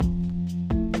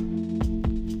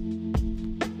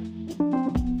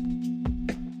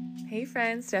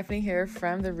friends, Stephanie here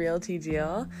from The Realty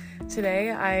Deal.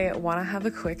 Today I want to have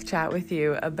a quick chat with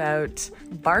you about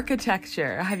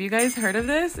Barkitecture. Have you guys heard of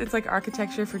this? It's like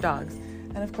architecture for dogs.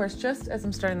 And of course, just as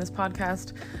I'm starting this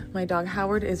podcast, my dog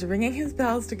Howard is ringing his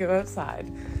bells to go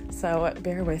outside. So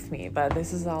bear with me, but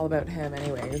this is all about him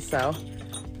anyways, so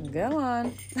go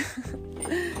on.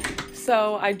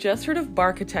 So I just heard of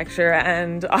Barkitecture,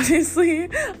 and obviously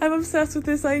I'm obsessed with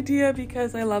this idea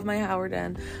because I love my Howard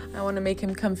and I want to make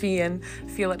him comfy and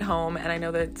feel at home. And I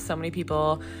know that so many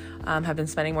people have been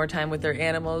spending more time with their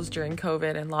animals during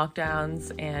COVID and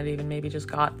lockdowns, and even maybe just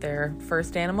got their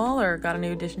first animal or got a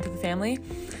new addition to the family.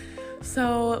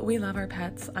 So we love our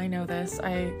pets. I know this.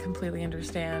 I completely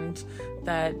understand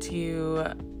that you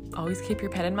always keep your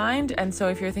pet in mind. And so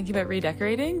if you're thinking about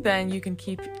redecorating, then you can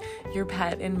keep your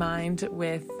pet in mind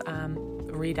with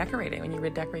redecorating when you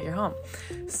redecorate your home.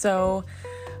 So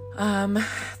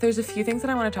there's a few things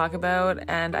that I want to talk about,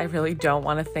 and I really don't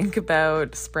want to think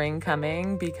about spring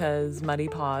coming because muddy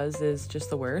paws is just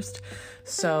the worst.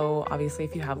 So obviously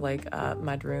if you have like a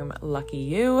mudroom, lucky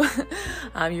you.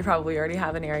 You probably already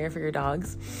have an area for your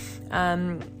dogs.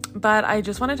 But I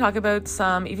just want to talk about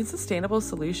some even sustainable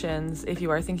solutions if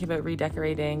you are thinking about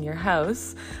redecorating your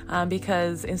house,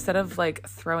 because instead of like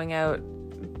throwing out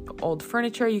old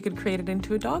furniture, you could create it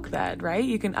into a dog bed, right?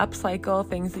 You can upcycle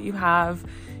things that you have.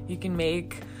 You can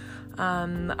make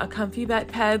a comfy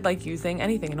bed like using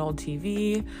anything, an old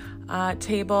TV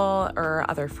table or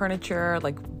other furniture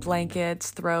like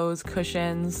blankets, throws,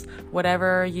 cushions,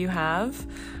 whatever you have.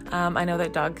 I know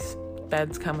that dogs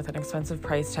beds come with an expensive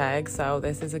price tag, so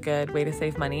this is a good way to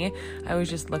save money. I was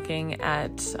just looking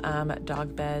at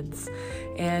dog beds,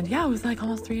 and yeah, it was like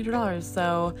almost $300.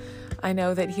 So I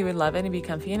know that he would love it and be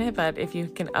comfy in it, but if you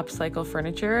can upcycle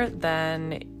furniture,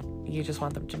 then you just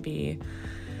want them to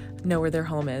know where their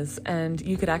home is. And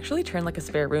you could actually turn like a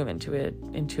spare room into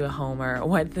a home, or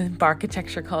what the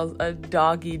Barkitecture calls a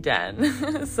doggy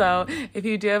den. So if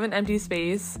you do have an empty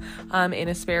space in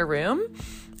a spare room,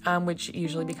 which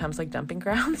usually becomes like dumping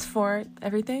grounds for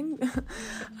everything,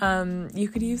 you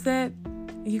could use it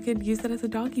as a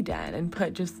doggy den and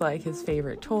put just like his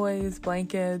favorite toys,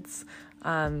 blankets,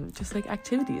 just like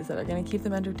activities that are going to keep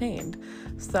them entertained.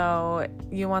 So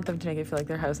you want them to make it feel like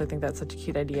their house. I think that's such a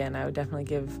cute idea, and I would definitely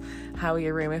give Howie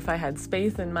a room if I had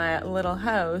space in my little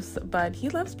house. But he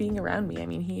loves being around me. I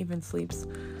mean, he even sleeps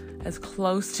as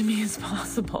close to me as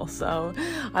possible. So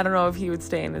I don't know if he would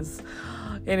stay in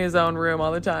his own room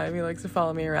all the time. He likes to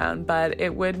follow me around, but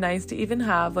it would nice to even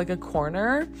have like a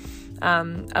corner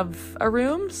of a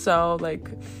room. So like,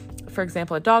 for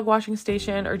example, a dog washing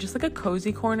station, or just like a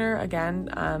cozy corner.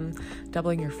 Again,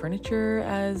 doubling your furniture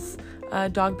as a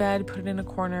dog bed, put it in a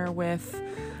corner with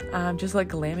just like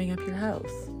glamming up your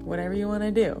house, whatever you want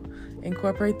to do.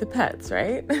 Incorporate the pets,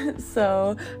 right?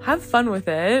 So have fun with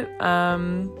it.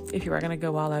 If you are going to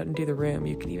go all out and do the room,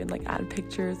 you can even like add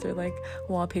pictures or like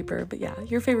wallpaper. But yeah,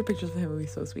 your favorite pictures of him would be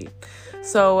so sweet.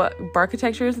 So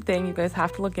Barkitecture is a thing. You guys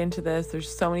have to look into this.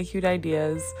 There's so many cute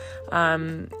ideas.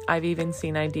 I've even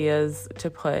seen ideas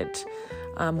to put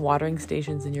watering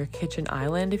stations in your kitchen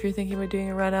island if you're thinking about doing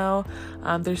a reno.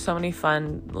 There's so many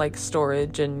fun like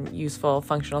storage and useful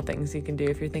functional things you can do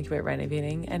if you're thinking about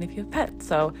renovating and if you have pets.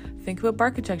 So think about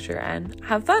Barkitecture and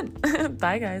have fun.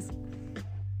 Bye guys.